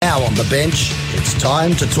Now on the bench, it's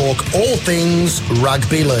time to talk all things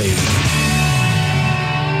rugby league.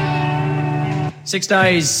 6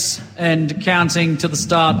 days and counting to the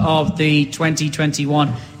start of the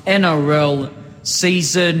 2021 NRL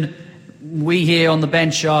season. We here on the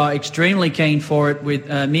bench are extremely keen for it. With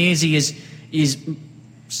Mearsy is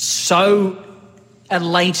so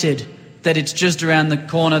elated that it's just around the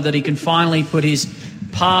corner, that he can finally put his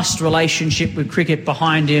past relationship with cricket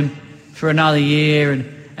behind him for another year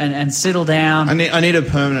and settle down. I need a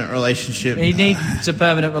permanent relationship. He needs a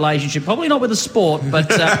permanent relationship. Probably not with the sport, but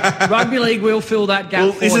rugby league will fill that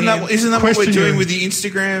gap for him. Isn't that what we're doing with the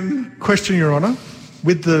Instagram? Question, Your Honour.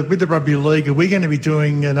 With the rugby league, are we going to be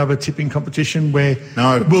doing another tipping competition where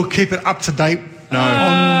we'll keep it up to date?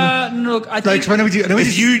 No. Look, I think if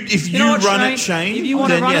you run it, Shane, if you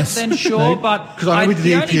want to run it, then sure. But because I know we did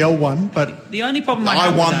the EPL one, but the only problem I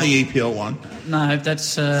won the EPL one. No,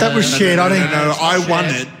 that's that was shared. No, I won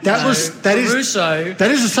it. That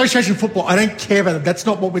is association football. I don't care about it. That's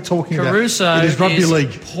not what we're talking about. Caruso it is rugby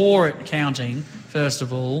league. Poor at counting, first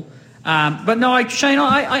of all. But no, Shane,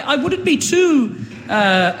 I wouldn't be too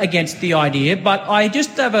against the idea, but I just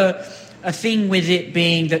have a thing with it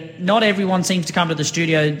being that not everyone seems to come to the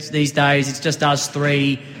studio these days. It's just us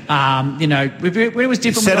three. When it was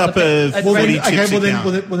different. Set up a 40 tips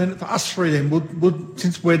account. Well, then for us three, then we'll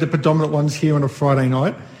since we're the predominant ones here on a Friday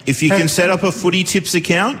night. If you can set up a footy tips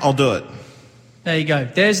account, I'll do it. There you go.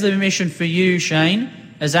 There's the mission for you, Shane,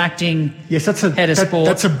 as acting head of sport.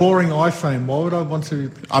 That's a boring iPhone. Why would I want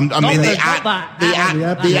to? I mean the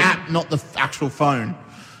app, not the actual phone.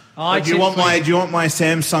 Do you want my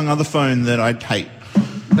Samsung other phone that I hate?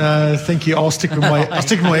 No, thank you. I'll stick with my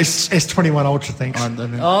S21 Ultra. Thanks.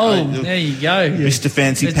 There you go, Mr.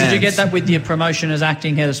 Fancy Pants. Did you get that with your promotion as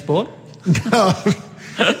acting head of sport? No.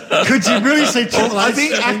 Could you really say? I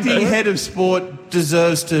think acting head of sport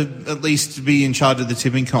deserves to at least be in charge of the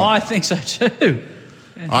tipping comp. I think so too.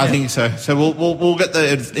 I think so. So we'll get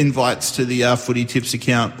the invites to the footy tips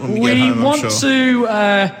account when we get home. We want to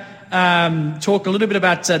talk a little bit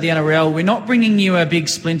about the NRL. We're not bringing you a big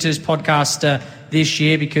Splinters podcast this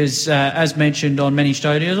year because, as mentioned on many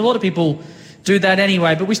studios, a lot of people do that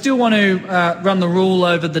anyway. But we still want to run the rule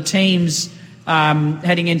over the teams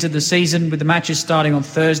heading into the season with the matches starting on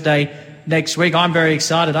Thursday next week. I'm very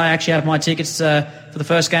excited. I actually have my tickets for the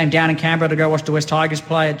first game down in Canberra to go watch the West Tigers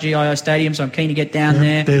play at GIO Stadium, so I'm keen to get down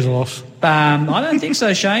there. There's a loss. I don't think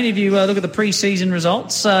so, Shane, if you look at the pre-season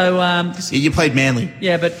results. So you played Manly.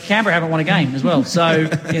 Yeah, but Canberra haven't won a game as well. So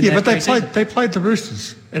but they played the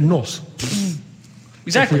Roosters and North.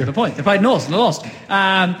 Exactly the point. They played North and they lost.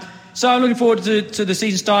 So I'm looking forward to the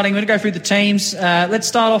season starting. We're going to go through the teams. Let's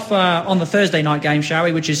start off on the Thursday night game, shall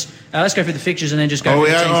we? Which is let's go through the fixtures and then just go. Through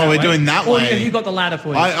the teams we're doing that way. Have you got the ladder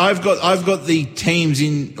for you? I've got the teams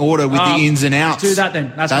in order with the ins and outs. Do that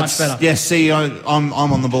then. That's much better. Yes. See, I'm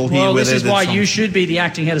on the ball here. Well, this is why you should be the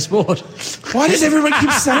acting head of sport. Why does everyone keep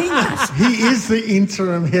saying that? He is the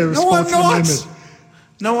interim head of sport at the moment.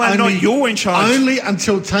 No, I'm not. You're in charge. Only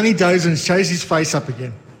until Tony Dozen shows his face up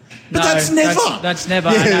again. But that's never. That's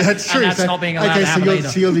never. Yeah, that's true. And that's not being allowed to happen either.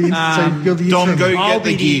 So you're the Dom, go get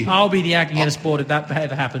the gear. I'll be the acting head of sport if that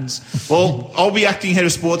ever happens. Well, I'll be acting head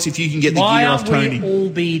of sports if you can get the gear off Tony. Why all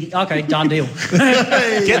be... Okay, done deal.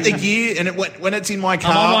 Get the gear, and when it's in my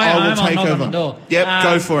car, I will take over. On the door. Yep,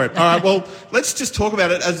 go for it. All right, well, let's just talk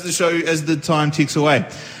about it as the time ticks away.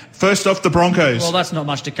 First off, the Broncos. Well, that's not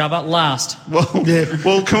much to cover. Last. Well, can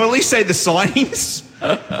we at least say the signings?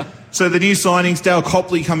 So the new signings, Dale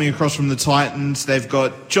Copley coming across from the Titans. They've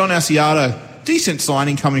got John Asiata, decent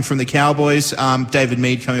signing coming from the Cowboys. David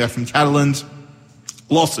Mead coming back from Catalans.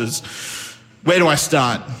 Losses. Where do I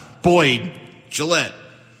start? Boyd, Gillette,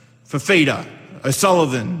 Fafita,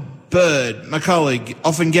 O'Sullivan, Bird, McCullough,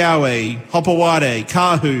 Offengawe, Hopewade,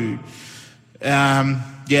 Kahu.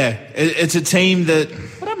 It's a team that...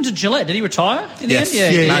 What happened to Gillette? Did he retire in the end?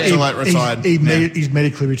 Yeah, Matt Gillette retired. He's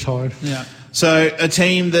medically retired. Yeah. So a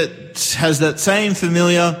team that has that same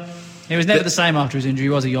familiar... He was never the same after his injury,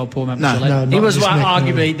 was he, old poor Matt Gillette? No, he was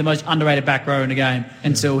arguably the most underrated back row in the game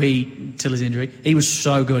until his injury. He was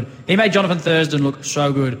so good. He made Jonathan Thurston look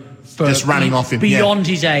so good. Just running off him. Beyond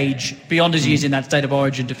his age, beyond his years in that state of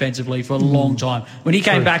origin defensively for a long time. When he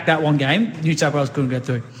came back that one game, New South Wales couldn't get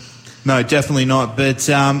through. No, definitely not. But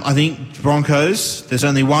I think Broncos, there's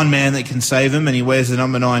only one man that can save him, and he wears the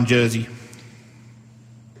number 9 jersey.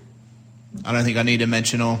 I don't think I need to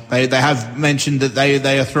mention all. They have mentioned that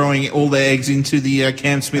they are throwing all their eggs into the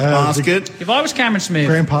Cam Smith basket. If I was Cameron Smith,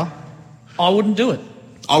 Grandpa, I wouldn't do it.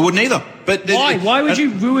 I wouldn't either. But why? Why would you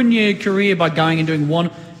ruin your career by going and doing one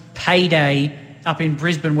payday up in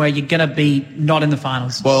Brisbane where you're going to be not in the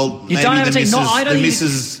finals. Well, you don't have a team.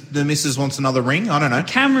 The missus wants another ring. I don't know.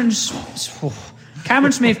 Cameron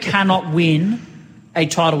Smith cannot win a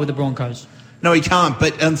title with the Broncos. No, he can't.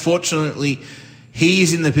 But unfortunately,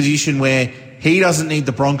 he's in the position where he doesn't need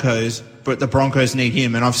the Broncos, but the Broncos need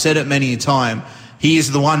him. And I've said it many a time. He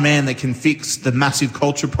is the one man that can fix the massive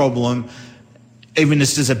culture problem, even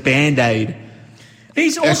just as a Band-Aid.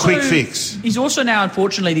 A quick fix. He's also now,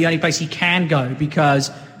 unfortunately, the only place he can go because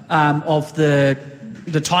of the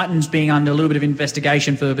Titans being under a little bit of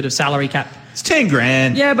investigation for a bit of salary cap. It's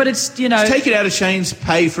 $10,000. Yeah, but it's, Just take it out of Shane's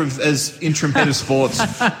pay as interim head of sports.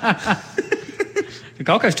 The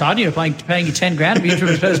Gold Coast Titans are paying you $10,000 to be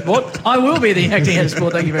interim head of sport. I will be the acting head of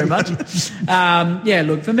sport. Thank you very much.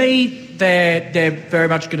 Look, for me, they're very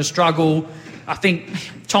much going to struggle. I think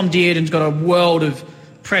Tom Dearden's got a world of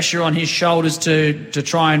pressure on his shoulders to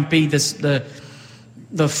try and be the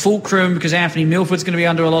fulcrum because Anthony Milford's going to be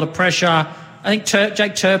under a lot of pressure. I think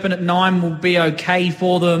Jake Turpin at 9 will be okay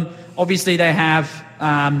for them. Obviously, they have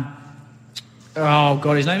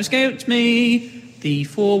his name escapes me. The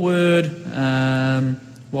forward.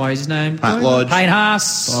 Why is his name? Matt Lodge. Payne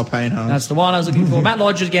Haas. Oh, Payne Haas. That's the one I was looking for. Matt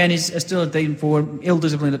Lodge again is still a decent forward,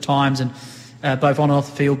 ill-disciplined at times, and both on and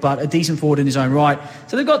off the field, but a decent forward in his own right.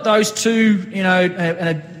 So they've got those two,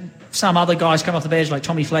 and some other guys come off the bench like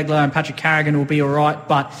Tommy Flegler and Patrick Carrigan will be all right,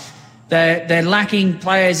 but they're lacking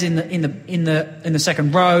players in the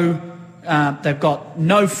second row. They've got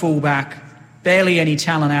no fullback, barely any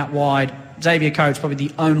talent out wide. Xavier Coates probably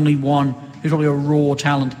the only one who's probably a raw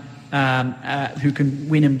talent who can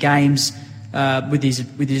win him games with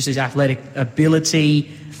his athletic ability.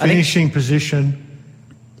 Finishing position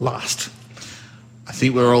last. I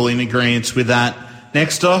think we're all in agreement with that.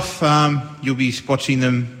 Next off, you'll be watching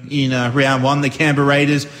them in round 1, the Canberra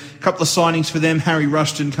Raiders. A couple of signings for them. Harry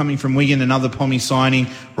Rushton coming from Wigan, another Pommy signing.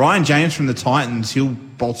 Ryan James from the Titans, he'll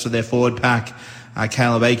bolster their forward pack.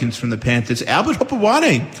 Caleb Aikens from the Panthers. Albert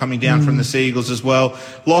Hopewade coming down from the Seagulls as well.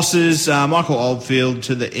 Losses, Michael Oldfield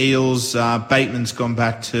to the Eels. Bateman's gone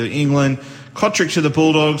back to England. Kotrick to the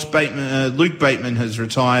Bulldogs. Luke Bateman has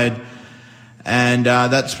retired. And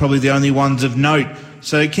that's probably the only ones of note.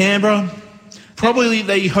 So Canberra, probably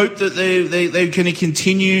they hope that they're going to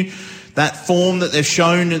continue that form that they've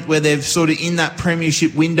shown where they've sort of in that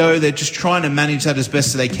premiership window. They're just trying to manage that as best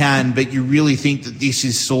as they can, but you really think that this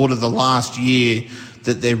is sort of the last year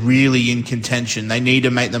that they're really in contention. They need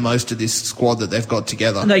to make the most of this squad that they've got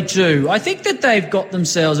together. They do. I think that they've got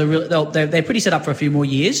themselves they're pretty set up for a few more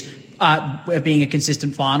years being a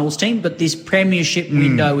consistent finals team, but this premiership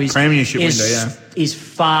window is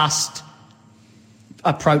fast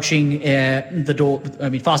approaching the door. I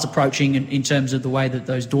mean, fast approaching in terms of the way that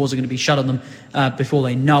those doors are going to be shut on them before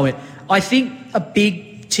they know it. I think a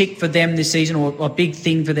big tick for them this season, or a big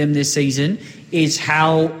thing for them this season, is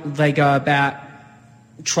how they go about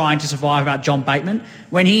trying to survive about John Bateman.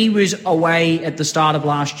 When he was away at the start of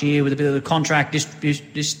last year with a bit of the contract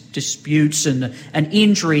disputes and an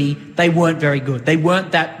injury, they weren't very good. They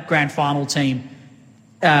weren't that grand final team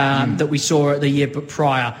that we saw the year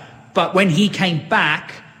prior. But when he came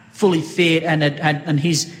back fully fit and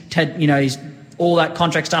his all that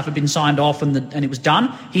contract stuff had been signed off and it was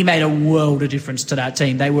done, he made a world of difference to that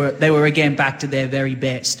team. They were again back to their very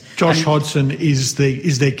best. Josh Hodgson is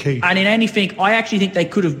their key. And in anything, I actually think they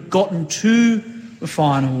could have gotten to the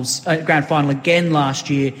finals, grand final again last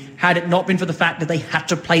year, had it not been for the fact that they had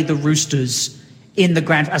to play the Roosters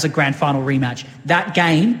as a grand final rematch. That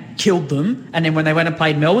game killed them, and then when they went and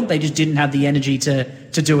played Melbourne, they just didn't have the energy to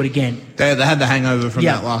do it again. They had the hangover from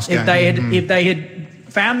that last game. If they had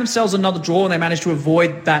found themselves another draw and they managed to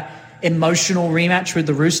avoid that emotional rematch with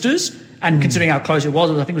the Roosters, and considering how close it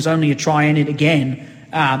was, I think it was only a try in it again,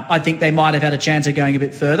 I think they might have had a chance of going a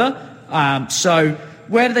bit further. So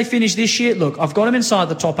where do they finish this year? Look, I've got them inside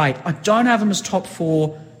the top 8. I don't have them as top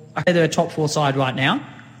 4. I think they're a top 4 side right now.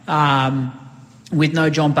 With no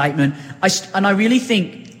John Bateman. I really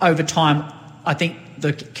think over time, I think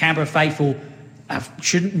the Canberra faithful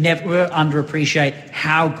should never underappreciate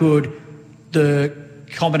how good the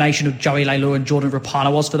combination of Joey Leilua and Jordan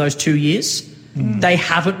Rapana was for those 2 years. They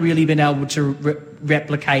haven't really been able to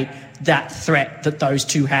replicate that threat that those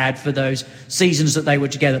two had for those seasons that they were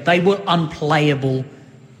together. They were unplayable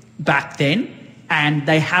back then, and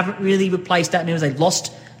they haven't really replaced that. They've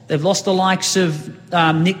lost the likes of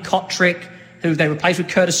Nick Kotrick, who they replaced with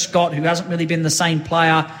Curtis Scott, who hasn't really been the same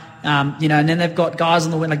player. And then they've got guys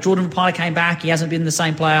on the wing, like Jordan Rapana came back, he hasn't been the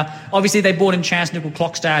same player. Obviously, they brought in Chance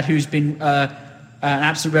Nickel-Klokstad, who's been an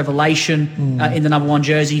absolute revelation in the number 1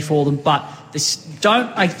 jersey for them. But they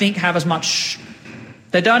don't, I think, have as much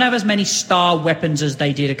They don't have as many star weapons as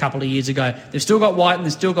they did a couple of years ago. They've still got White, and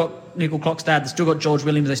they've still got Nickel Klokstad, they've still got George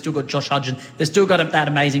Williams, they've still got Josh Hudson, they've still got that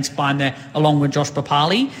amazing spine there along with Josh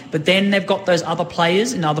Papali. But then they've got those other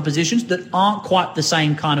players in other positions that aren't quite the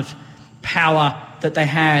same kind of power that they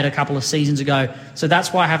had a couple of seasons ago. So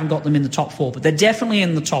that's why I haven't got them in the top 4. But they're definitely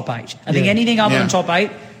in the top 8. I think anything other than top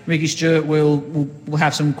 8, Ricky Stuart will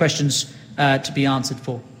have some questions to be answered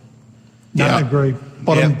for. No, I agree.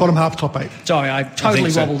 Bottom half, top 8. Sorry, I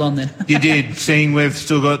totally wobbled on then. You did, seeing we've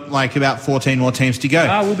still got about 14 more teams to go.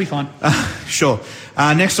 We'll be fine. Sure.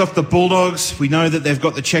 Next off, the Bulldogs. We know that they've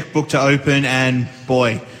got the checkbook to open, and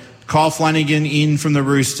boy, Kyle Flanagan in from the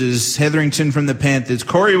Roosters, Hetherington from the Panthers,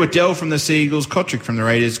 Corey Waddell from the Seagulls, Kotrick from the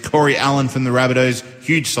Raiders, Corey Allen from the Rabbitohs.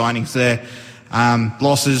 Huge signings there.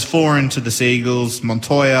 Losses, Foran to the Seagulls,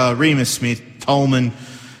 Montoya, Remus Smith, Tolman,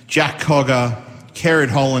 Jack Cogger, Kerrod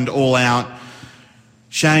Holland all out.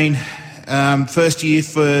 Shane, first year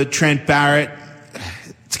for Trent Barrett.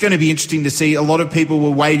 It's going to be interesting to see. A lot of people were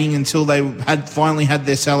waiting until they had finally had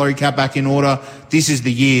their salary cap back in order. This is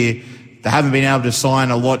the year. They haven't been able to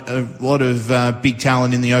sign a lot of big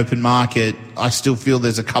talent in the open market. I still feel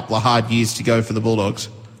there's a couple of hard years to go for the Bulldogs.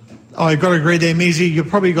 I've got to agree there, Mizzy. You've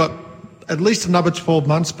probably got at least another 12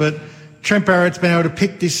 months, but Trent Barrett's been able to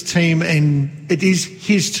pick this team, and it is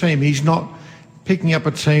his team. He's not picking up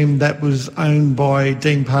a team that was owned by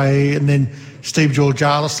Dean Pay and then Steve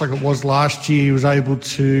Georgalis like it was last year. He was able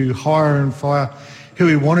to hire and fire who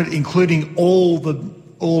he wanted, including all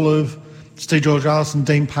of Steve Georgalis and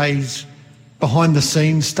Dean Pay's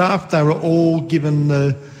behind-the-scenes staff. They were all given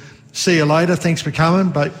the see you later, thanks for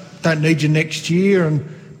coming, but don't need you next year, and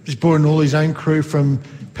he's brought in all his own crew from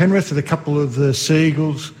Penrith with a couple of the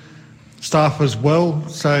Seagulls staff as well.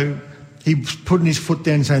 So he's putting his foot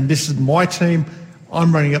down saying, this is my team,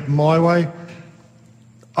 I'm running it my way.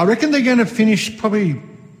 I reckon they're going to finish probably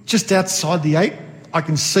just outside the 8. I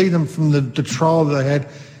can see them from the trial that they had.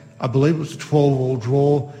 I believe it was a 12-all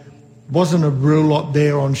draw. Wasn't a real lot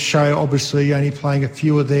there on show, obviously, only playing a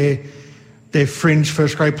few of their fringe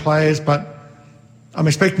first-grade players, but I'm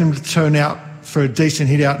expecting them to turn out for a decent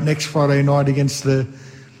hit-out next Friday night against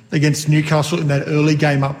Newcastle in that early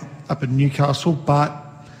game up at Newcastle. But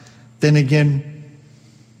then again,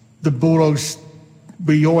 the Bulldogs,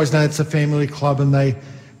 we always know it's a family club, and they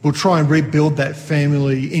will try and rebuild that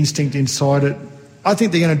family instinct inside it. I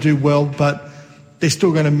think they're going to do well, but they're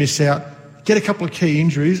still going to miss out. Get a couple of key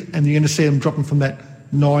injuries, and you're going to see them dropping from that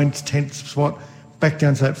 9th to 10th spot back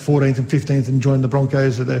down to that 14th and 15th and join the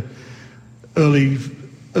Broncos at the early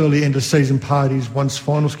end of season parties once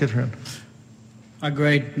finals get around.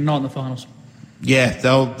 Agreed. Not in the finals. Yeah,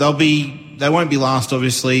 they won't be last,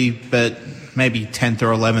 obviously, but maybe 10th or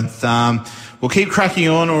 11th. We'll keep cracking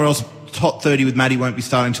on, or else top 30 with Maddie won't be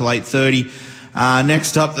starting until 8:30.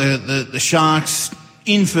 Next up, the Sharks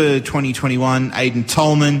in for 2021. Aiden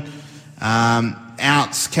Tolman,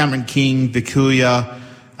 outs Cameron King, Vikuya,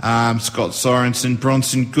 Scott Sorensen,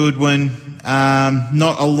 Bronson Goodwin.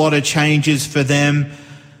 Not a lot of changes for them.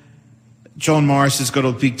 John Morris has got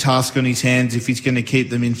a big task on his hands if he's going to keep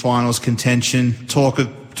them in finals contention. Talk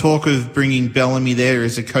of bringing Bellamy there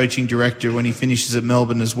as a coaching director when he finishes at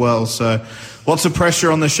Melbourne as well. So lots of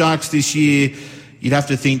pressure on the Sharks this year. You'd have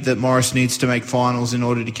to think that Morris needs to make finals in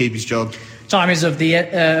order to keep his job. Time is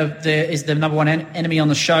the number one enemy on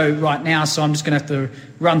the show right now, so I'm just going to have to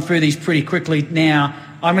run through these pretty quickly now.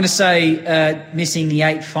 I'm going to say missing the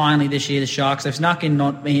 8 finally this year, the Sharks. They've snuck in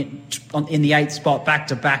in the 8th spot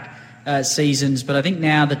back-to-back seasons, but I think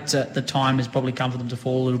now that the time has probably come for them to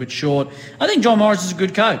fall a little bit short. I think John Morris is a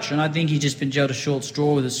good coach, and I think he's just been dealt a short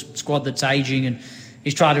straw with a squad that's ageing, and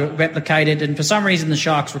he's tried to replicate it. And for some reason, the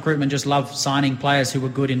Sharks recruitment just love signing players who were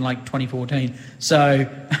good in 2014. So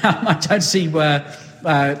I don't see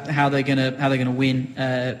how they're going to win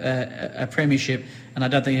a premiership, and I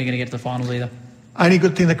don't think they're going to get to the finals either. Only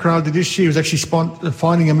good thing that Cronulla did this year was actually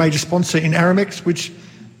finding a major sponsor in Aramex, which,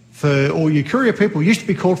 for all you courier people, used to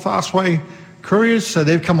be called Fastway Couriers. So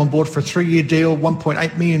they've come on board for a 3-year deal,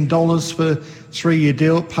 $1.8 million for a 3-year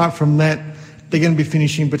deal. Apart from that, they're going to be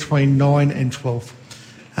finishing between 9 and 12.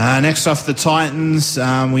 Next off, the Titans.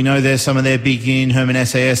 We know there's some of their big in, Herman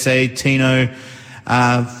Sasa, Tino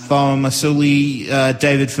Fa'amasuli,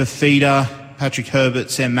 David Fafita, Patrick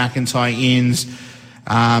Herbert, Sam McIntyre ins.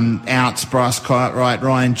 Outs, Bryce Cartwright,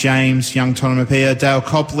 Ryan James, Young Tonamapia, Dale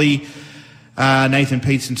Copley, Nathan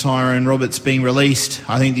Peets and Tyrone Roberts being released.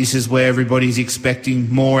 I think this is where everybody's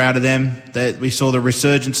expecting more out of them. That we saw the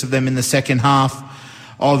resurgence of them in the second half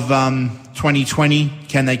of 2020.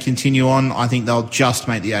 Can they continue on? I think they'll just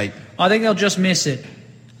make the 8. I think they'll just miss it.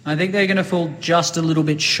 I think they're going to fall just a little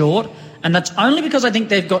bit short. And that's only because I think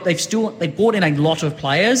they brought in a lot of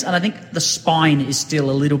players, and I think the spine is still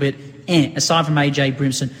a little bit aside from AJ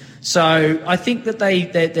Brimson. So I think that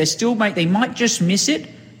they might just miss it,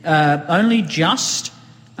 only just.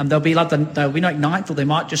 They'll be like ninth, or they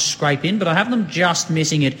might just scrape in, but I have them just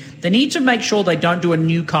missing it. They need to make sure they don't do a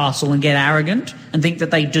Newcastle and get arrogant and think that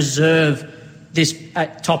they deserve this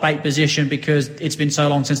top 8 position because it's been so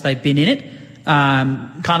long since they've been in it,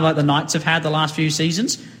 kind of like the Knights have had the last few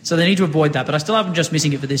seasons. So they need to avoid that. But I still have them just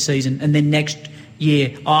missing it for this season, and then next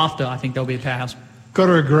year after, I think they'll be a powerhouse. Got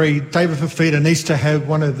to agree. David Fifita needs to have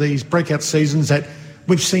one of these breakout seasons that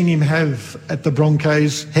we've seen him have at the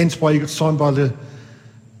Broncos, hence why he got signed by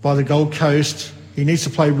the Gold Coast. He needs to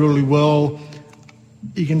play really well.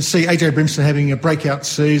 You can see AJ Brimson having a breakout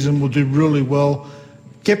season, will do really well.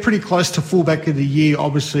 Get pretty close to fullback of the year,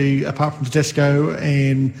 obviously, apart from Tedesco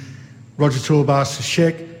and Roger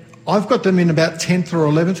Tuivasa-Sheck. I've got them in about 10th or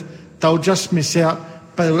 11th. They'll just miss out,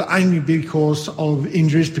 but it'll only be because of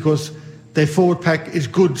injuries, because their forward pack is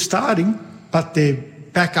good starting, but their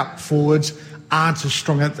backup forwards aren't as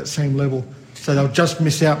strong at that same level. So they'll just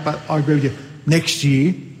miss out, but I agree with you. Next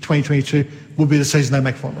year, 2022, will be the season they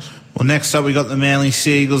make finals. Well, next up, we got the Manly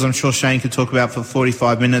Sea Eagles. I'm sure Shane could talk about for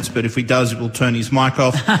 45 minutes, but if he does, we'll turn his mic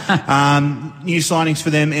off. New signings for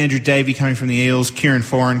them: Andrew Davey coming from the Eels, Kieran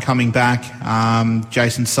Foran coming back,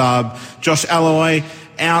 Jason Saab, Josh Alloway,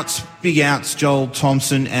 big outs, Joel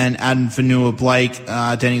Thompson and Adam Vanua-Blake,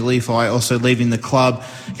 Danny Leafy also leaving the club.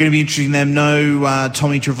 Going to be interesting them. No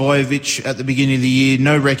Tommy Travojevic at the beginning of the year,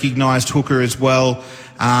 no recognised hooker as well.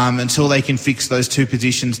 Until they can fix those 2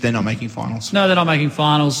 positions, they're not making finals. No, they're not making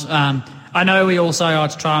finals. I know we all say,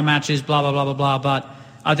 it's trial matches, blah, blah, blah, blah, blah, but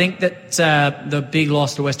I think that the big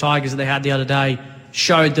loss to West Tigers that they had the other day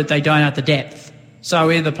showed that they don't have the depth.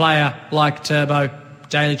 So either player like Turbo,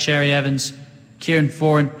 Daly Cherry Evans, Kieran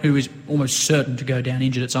Foran, who is almost certain to go down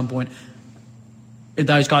injured at some point, if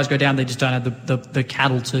those guys go down, they just don't have the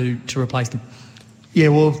cattle to replace them. Yeah,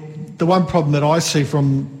 well, the one problem that I see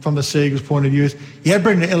from the Sea Eagles' point of view is you had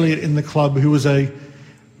Brendan Elliott in the club, who was a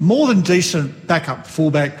more than decent backup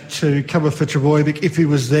fullback to cover for Travojevic if he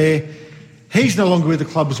was there. He's no longer with the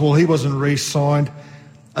club as well. He wasn't re-signed.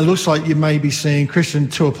 It looks like you may be seeing Christian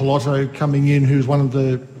Tuapoloto coming in, who's one of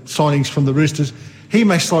the signings from the Roosters. He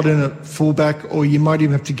may slot in at fullback, or you might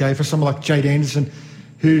even have to go for someone like Jade Anderson,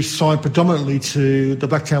 who's signed predominantly to the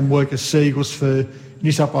Blacktown Workers Sea Eagles for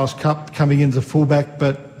New South Wales Cup, coming in as a fullback,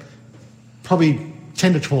 but probably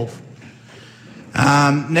 10 to 12.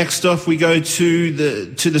 Next off, we go to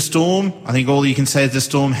the Storm. I think all you can say is the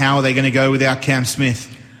Storm. How are they going to go without Cam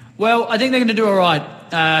Smith? Well, I think they're going to do all right.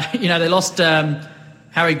 They lost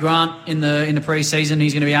Harry Grant in the pre-season.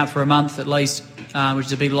 He's going to be out for a month at least, which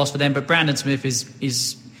is a big loss for them. But Brandon Smith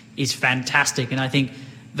is fantastic, and I think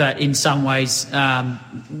that in some ways,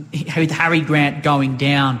 with Harry Grant going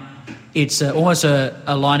down, it's almost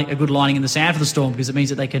a good lining in the sand for the Storm, because it means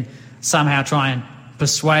that they can somehow try and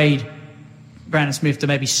persuade Brandon Smith to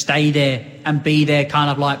maybe stay there and be there, kind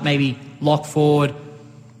of like maybe lock forward,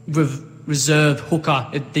 reserve hooker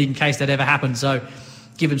in case that ever happens. So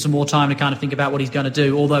give him some more time to kind of think about what he's going to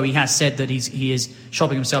do, although he has said that he is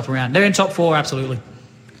shopping himself around. They're in top 4, absolutely.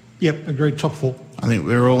 Yep, agreed, top 4. I think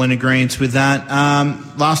we're all in agreement with that.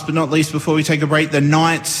 Last but not least, before we take a break, the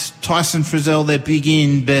Knights, Tyson Frizzell, they're big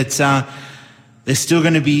in, but they're still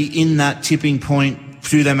going to be in that tipping point.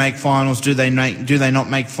 Do they make finals? Do they not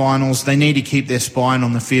make finals? They need to keep their spine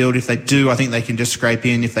on the field. If they do, I think they can just scrape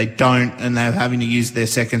in. If they don't, and they're having to use their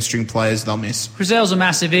second string players, they'll miss. Frizzell's a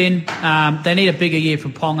massive in. They need a bigger year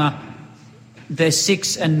from Ponga. They're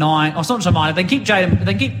 6 and 9. Oh, it's not so minor. They keep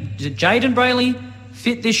Jaden Brayley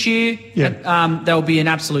fit this year. Yeah. They'll be an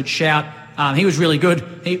absolute shout. He was really good.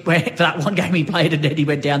 For that one game he played, and then he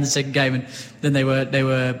went down the second game, and then they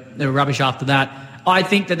were rubbish after that. I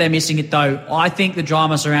think that they're missing it, though. I think the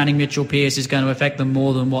drama surrounding Mitchell Pearce is going to affect them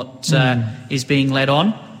more than what is being led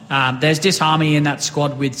on. There's disharmony in that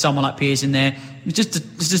squad with someone like Pearce in there. It's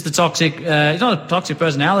just the toxic. He's not a toxic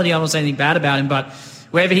personality. I don't say anything bad about him, but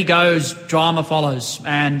wherever he goes, drama follows.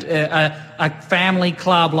 And a family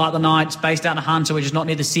club like the Knights, based out in Hunter, which is not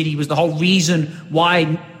near the city, was the whole reason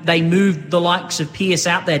why they moved the likes of Pearce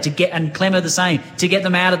out there and Clemmer the same, to get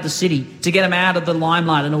them out of the city, to get them out of the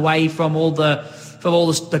limelight and away from all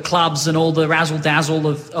the clubs and all the razzle dazzle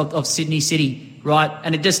of Sydney City, right?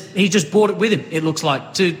 And he just brought it with him. It looks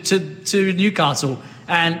like to Newcastle,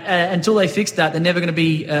 and until they fix that, they're never going to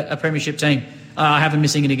be a premiership team. I have them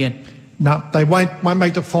missing it again. No, they won't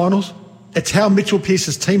make the finals. It's how Mitchell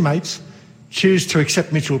Pearce's teammates choose to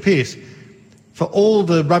accept Mitchell Pearce. For all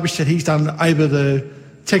the rubbish that he's done over the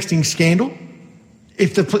texting scandal,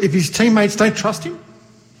 If his teammates don't trust him,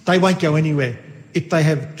 they won't go anywhere. If they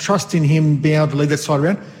have trust in him being able to lead that side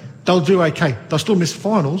around, they'll do okay. They'll still miss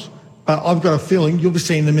finals, but I've got a feeling you'll be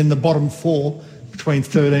seeing them in the bottom 4 between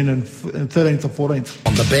 13th and 14th.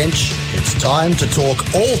 On the bench, it's time to talk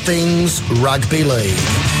all things rugby league.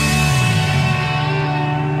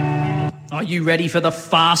 Are you ready for the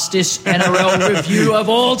fastest NRL review of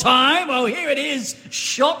all time? Well, here it is.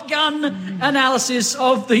 Shotgun analysis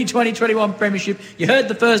of the 2021 Premiership. You heard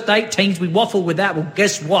the first 8 teams. We waffle with that. Well,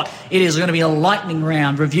 guess what? It is going to be a lightning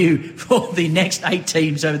round review for the next 8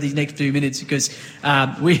 teams over these next 2 minutes because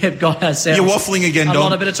we have got ourselves... You're waffling again, Dom. A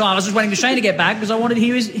lot of bit of time. I was just waiting for Shane to get back because I wanted to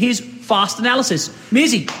hear his fast analysis.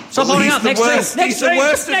 Mizzy, stop holding up. Next team,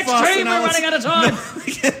 we're running out of time.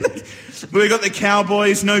 We've got the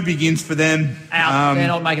Cowboys, no big ins for them. Out. They're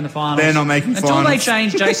not making the finals. Until they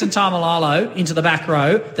change Jason Taumalolo into the back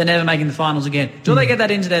row, they're never making the finals again. Until they get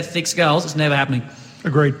that into their thick skulls, it's never happening.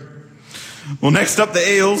 Agreed. Well, next up, the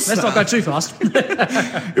Eels. Let's not go too fast.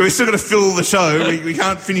 We're still got to fill the show. We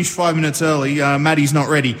can't finish 5 minutes early. Maddie's not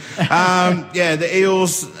ready. The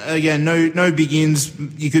Eels, again, no big ins.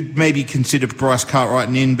 You could maybe consider Bryce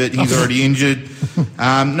Cartwright in, but he's already injured.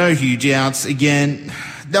 No huge outs. Again,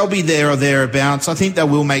 they'll be there or thereabouts. I think they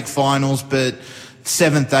will make finals, but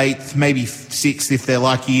 7th, 8th, maybe 6th if they're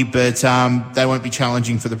lucky, but they won't be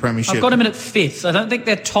challenging for the Premiership. I've got them in at 5th. I don't think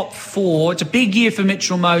they're top 4. It's a big year for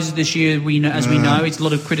Mitchell Moses this year, as we know. It's a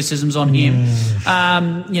lot of criticisms on him.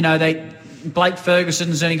 Blake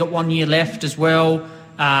Ferguson's only got 1 year left as well.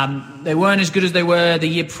 They weren't as good as they were the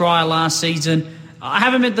year prior last season. I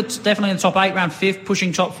have them definitely in the top 8, around 5th,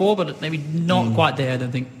 pushing top 4, but maybe not quite there, I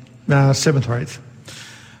don't think. 7th or 8th.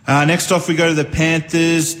 Next off, we go to the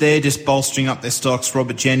Panthers. They're just bolstering up their stocks.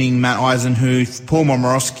 Robert Jennings, Matt Eisenhuth, Paul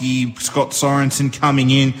Momorowski, Scott Sorensen coming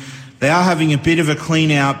in. They are having a bit of a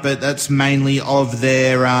clean out, but that's mainly of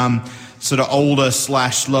their sort of older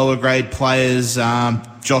 / lower grade players,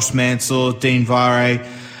 Josh Mansell, Dean Vare,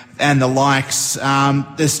 and the likes.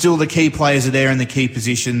 There's still the key players are there in the key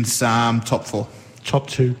positions, top 4. Top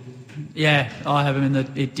 2. Yeah, I have them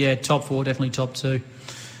in top 4, definitely top 2.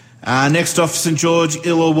 Next off, St George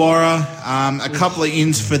Illawarra. A couple of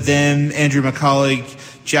ins for them. Andrew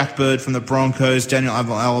McCullough, Jack Bird from the Broncos, Daniel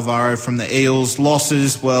Alvaro from the Eels.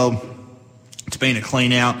 Losses, well, it's been a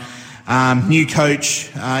clean out. New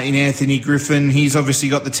coach in Anthony Griffin. He's obviously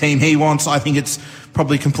got the team he wants. I think it's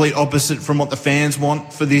probably complete opposite from what the fans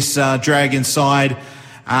want for this Dragon side.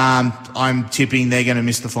 I'm tipping they're going to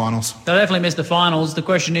miss the finals. They'll definitely miss the finals. The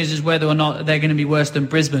question is whether or not they're going to be worse than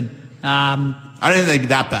Brisbane. I don't think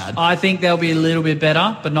they're that bad. I think they'll be a little bit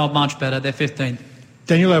better, but not much better. They're 15th.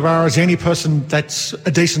 Daniel Alvaro is the only person that's a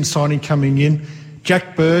decent signing coming in.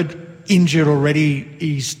 Jack Bird, injured already.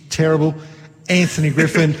 He's terrible. Anthony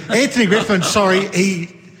Griffin. He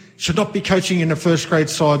should not be coaching in a first grade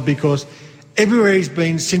side because everywhere he's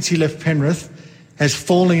been since he left Penrith has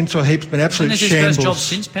fallen into a heap. It's been absolute shambles. Isn't this his first job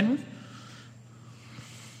since Penrith?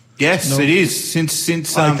 Yes, it is.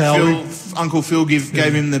 Since Uncle Phil gave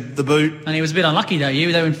him the boot. And he was a bit unlucky that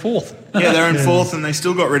year. They were in 4th. Yeah, they're in 4th and they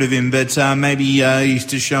still got rid of him. But maybe he's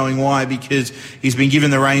just showing why, because he's been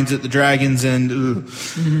given the reins at the Dragons. And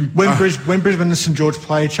when Brisbane and St George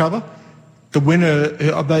play each other, the winner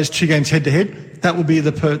of those 2 games head-to-head, that will be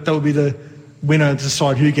the winner to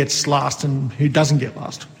decide who gets last and who doesn't get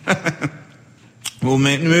last. We'll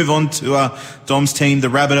move on to Dom's team, the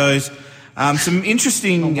Rabbitohs. Some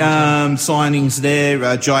interesting signings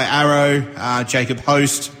there. Jai Arrow, Jacob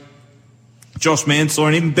Host, Josh Mansell,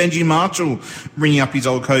 and even Benji Marshall ringing up his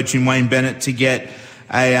old coach in Wayne Bennett to get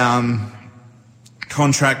a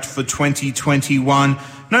contract for 2021.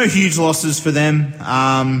 No huge losses for them.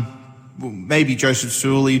 Maybe Joseph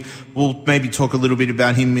Sully. We'll maybe talk a little bit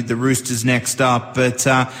about him with the Roosters next up. But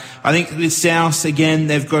I think with South, again,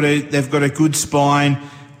 they've got a good spine.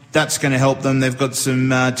 That's going to help them. They've got some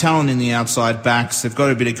talent in the outside backs. They've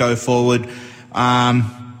got a bit of go forward.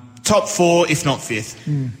 Top 4, if not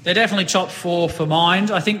 5th. They're definitely top 4 for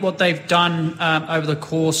mine. I think what they've done over the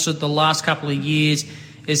course of the last couple of years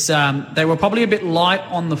is they were probably a bit light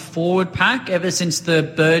on the forward pack ever since the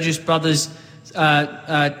Burgess brothers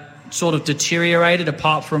sort of deteriorated,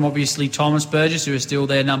 apart from obviously Thomas Burgess, who is still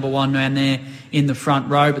their number 1 man there in the front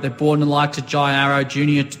row. But they brought in the likes of Jai Arrow,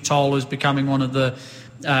 Junior Toll, who's becoming one of the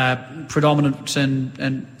predominant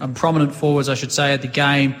and prominent forwards, I should say, at the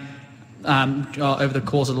game over the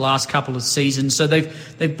course of the last couple of seasons. So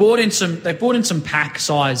they've brought in some pack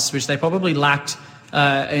size, which they probably lacked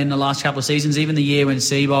in the last couple of seasons, even the year when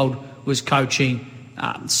Seibold was coaching.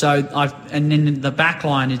 And then the back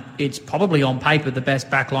line, it's probably on paper the best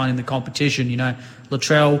back line in the competition. You know,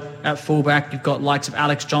 Latrell at fullback. You've got likes of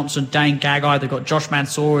Alex Johnson, Dane Gagai. They've got Josh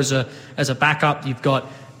Mansour as a backup. You've got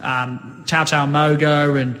Tautau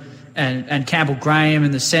Mogo and Campbell Graham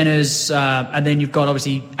in the centres, and then you've got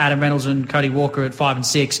obviously Adam Reynolds and Cody Walker at 5 and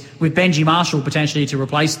 6, with Benji Marshall potentially to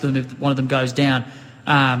replace them if one of them goes down.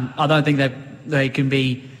 I don't think that they can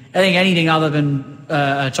be. I think anything other than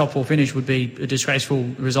a top 4 finish would be a disgraceful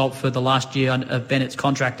result for the last year of Bennett's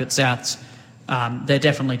contract at Souths. They're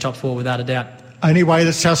definitely top 4 without a doubt. Only way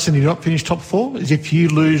that South Sydney not finish top 4 is if you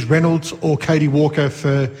lose Reynolds or Cody Walker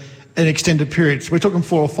for an extended period. So we're talking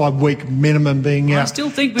 4 or 5 week minimum being out. I still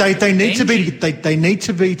think they need to be they need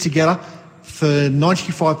to be together for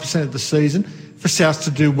 95% of the season for South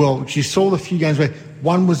to do well. You saw the few games where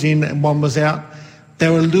one was in and one was out. They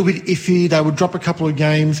were a little bit iffy. They would drop a couple of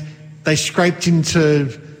games. They scraped into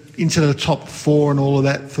the top 4 and all of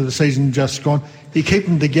that for the season just gone. You keep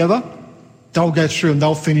them together, they'll go through and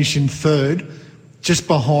they'll finish in 3rd, just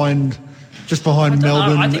behind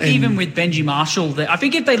Melbourne. I think even with Benji Marshall, I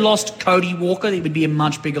think if they lost Cody Walker, it would be a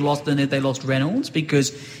much bigger loss than if they lost Reynolds, because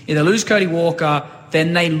if they lose Cody Walker,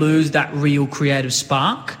 then they lose that real creative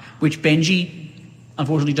spark, which Benji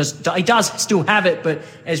unfortunately he does still have it, but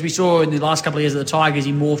as we saw in the last couple of years of the Tigers,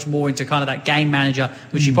 he morphed more into kind of that game manager,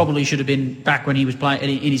 which he probably should have been back when he was playing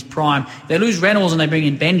in his prime. They lose Reynolds and they bring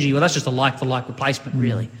in Benji. Well, that's just a like-for-like replacement,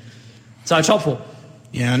 really. So top 4.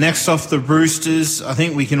 Yeah, next off the Roosters, I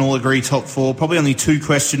think we can all agree top 4. Probably only 2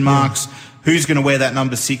 question marks. Who's going to wear that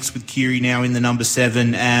number 6 with Keary now in the number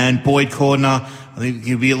 7? And Boyd Cordner, I think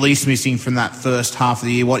he'll be at least missing from that first half of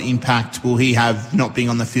the year. What impact will he have not being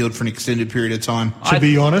on the field for an extended period of time? To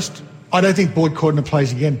be honest, I don't think Boyd Cordner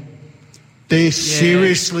plays again. They're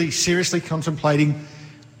seriously contemplating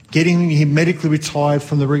getting him medically retired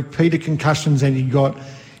from the repeated concussions that he got.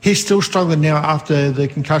 He's still struggling now after the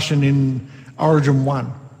concussion in Origin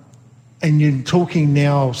 1. And you're talking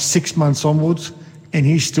now 6 months onwards, and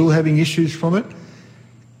he's still having issues from it.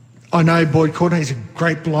 I know Boyd Cordner, he's a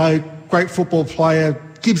great bloke, great football player,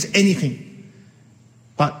 gives anything.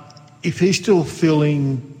 But if he's still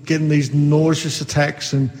getting these nauseous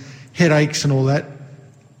attacks and headaches and all that,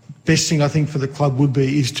 best thing I think for the club would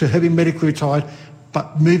be is to have him medically retired,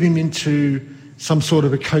 but move him into some sort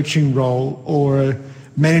of a coaching role or a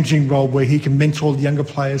managing role where he can mentor the younger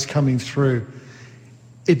players coming through.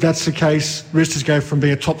 If that's the case, Roosters go from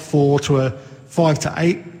being a top 4 to a 5 to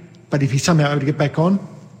 8, but if he's somehow able to get back on,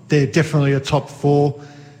 they're definitely a top 4.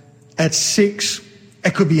 At 6,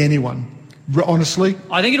 it could be anyone, honestly.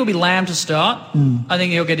 I think it'll be Lamb to start. I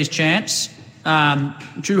think he'll get his chance.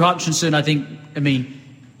 Drew Hutchinson,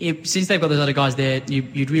 since they've got those other guys there,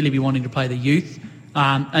 you'd really be wanting to play the youth.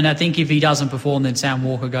 And I think if he doesn't perform, then Sam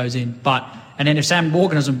Walker goes in. And then if Sam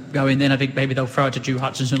Walker doesn't go in, then I think maybe they'll throw it to Drew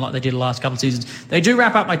Hutchinson like they did the last couple of seasons. They do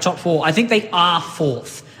wrap up my top 4. I think they are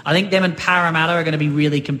 4th. I think them and Parramatta are going to be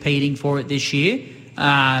really competing for it this year,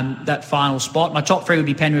 that final spot. My top 3 would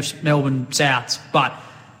be Penrith, Melbourne, Souths. But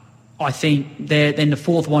I think then the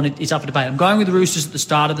 4th one is up for debate. I'm going with the Roosters at the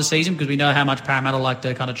start of the season because we know how much Parramatta like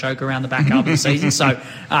to kind of choke around the back half of the season. So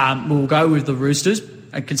we'll go with the Roosters,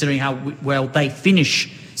 considering how well they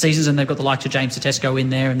finish seasons, and they've got the likes of James Tedesco in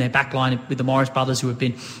there and their back line with the Morris brothers who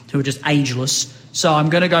are just ageless. So I'm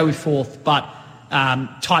going to go with 4th, but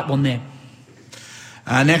tight one there.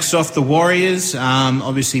 Next off, the Warriors,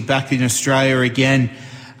 obviously back in Australia again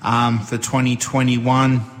for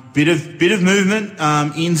 2021. Bit of movement,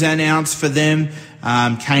 ins and outs for them.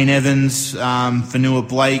 Kane Evans, Vanua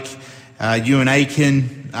Blake, Ewan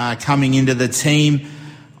Aiken coming into the team.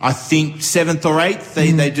 I think 7th or 8th,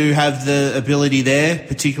 they do have the ability there,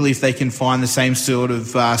 particularly if they can find the same sort of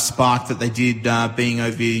spark that they did being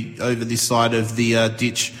over this side of the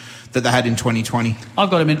ditch that they had in 2020. I've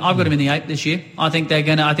got them in the 8th this year. I think they're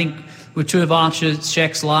going to. I think with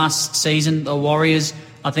Tuivasa-Sheck's last season, the Warriors,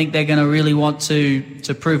 I think they're going to really want to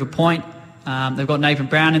prove a point. They've got Nathan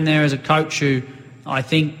Brown in there as a coach who I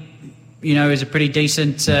think is a pretty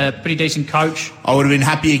decent coach. I would have been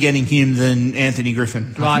happier getting him than Anthony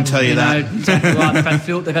Griffin. Right, I can tell you that. Exactly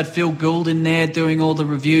right. They've had Phil Gould in there doing all the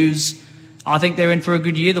reviews. I think they're in for a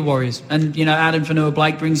good year, the Warriors. And Adam Vanua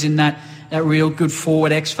Blake brings in that real good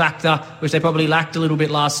forward X factor, which they probably lacked a little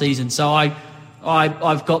bit last season. So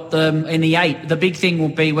I've got them in the 8. The big thing will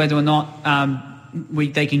be whether or not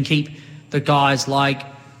they can keep the guys like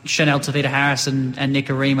Chanel Tavita-Harris and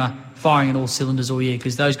Nick Arima firing at all cylinders all year,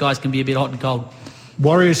 because those guys can be a bit hot and cold.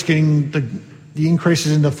 Warriors getting the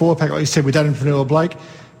increases in the 4-pack, like you said, with Adam Vanua Blake,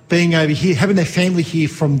 being over here, having their family here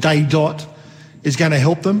from day dot is going to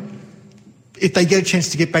help them. If they get a chance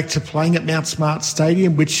to get back to playing at Mount Smart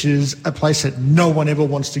Stadium, which is a place that no one ever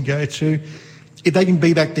wants to go to, if they can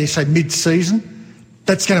be back there, say, mid-season,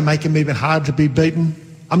 that's going to make him even hard to be beaten.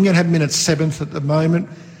 I'm going to have him in at 7th at the moment.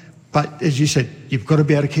 But as you said, you've got to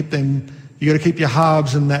be able to keep them, you've got to keep your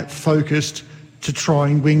halves and that focused to try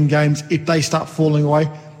and win games. If they start falling away,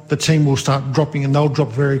 the team will start dropping and they'll drop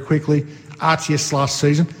very quickly. RTS last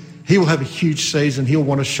season, he will have a huge season. He'll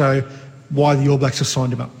want to show why the All Blacks have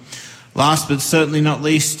signed him up. Last but certainly not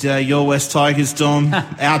least, your West Tigers, Dom,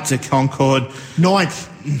 out to Concord. 9th.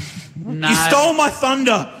 No. You stole my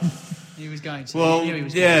thunder. He was going to. Well, He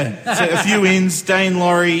was yeah. So a few wins. Dane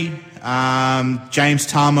Laurie, James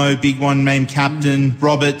Tarmo, big one-man captain,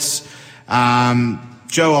 Roberts,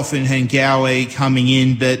 Joe Offenhengawe coming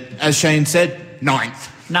in. But as Shane said, 9th.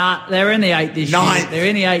 Nah, they're in the 8 this year. They're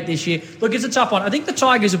in the 8 this year. Look, it's a tough one. I think the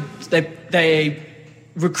Tigers, they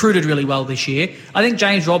recruited really well this year. I think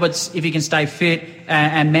James Roberts, if he can stay fit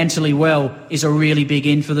and mentally well, is a really big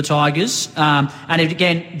in for the Tigers. And if,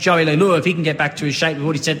 again, Joey Leilua, if he can get back to his shape, we've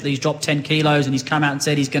already said that he's dropped 10 kilos and he's come out and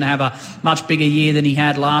said he's going to have a much bigger year than he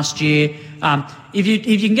had last year. If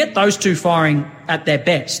you can get those two firing at their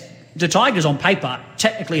best, the Tigers on paper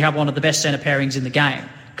technically have one of the best centre pairings in the game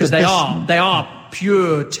because they are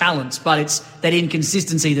pure talents, but it's that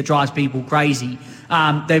inconsistency that drives people crazy.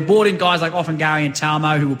 They brought in guys like Offengawe and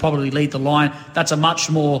Talmo, who will probably lead the line. That's a much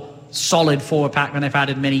more solid forward pack than they've had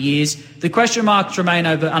in many years. The question marks remain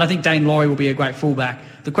over, and I think Dane Laurie will be a great fullback.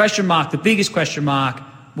 The biggest question mark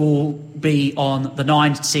will be on the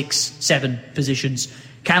 9, 6, 7 positions.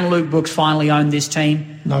 Can Luke Brooks finally own this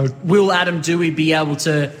team? No. Will Adam Doueihi be able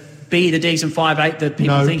to be the decent 5'8" that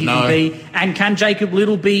people think he can be? And can Jacob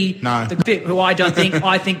Little be the fit, who I don't think?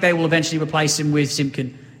 I think they will eventually replace him with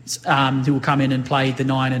Simpkin, who will come in and play the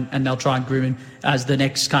 9, and they'll try and groom him as the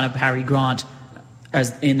next kind of Harry Grant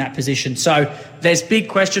as in that position. So there's big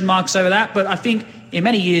question marks over that. But I think in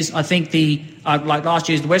many years, I think like last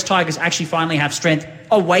year's, the West Tigers actually finally have strength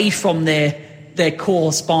away from their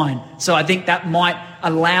core spine. So I think that might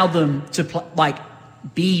allow them to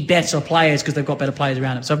be better players because they've got better players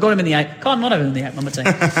around them. So I've got him in the 8. Can't not have him in the 8 on my team.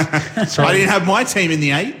 I didn't have my team in the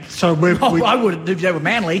 8. So I would if they were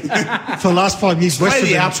Manly. For the last 5 years, Play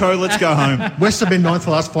the outro, let's go home. West have been 9th for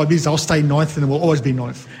the last 5 years. I'll stay 9th and will always be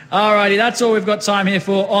 9th. All righty, that's all we've got time here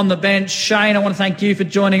for On the Bench. Shane, I want to thank you for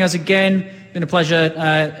joining us again. It's been a pleasure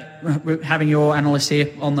having your analysts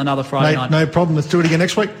here on another Friday night. No problem. Let's do it again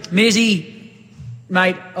next week. Mizzy,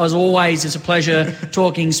 mate, as always, it's a pleasure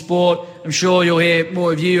talking sport. I'm sure you'll hear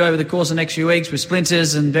more of you over the course of the next few weeks with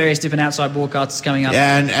Splinters and various different outside broadcasts coming up.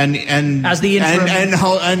 Yeah, and as the interim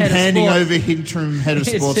and handing over interim head of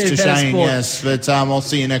sports to Shane. Yes, but I'll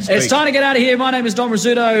see you next week. It's time to get out of here. My name is Dom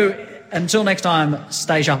Rizzuto. Until next time,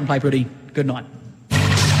 stay sharp and play pretty. Good night.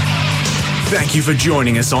 Thank you for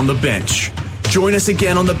joining us on The Bench. Join us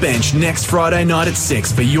again on The Bench next Friday night at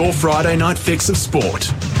 6 for your Friday night fix of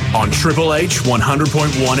sport on Triple H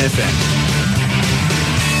 100.1 FM.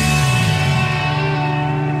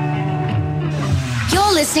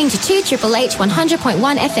 You're listening to 2 Triple H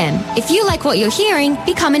 100.1 FM. If you like what you're hearing,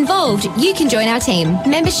 become involved. You can join our team.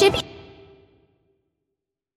 Membership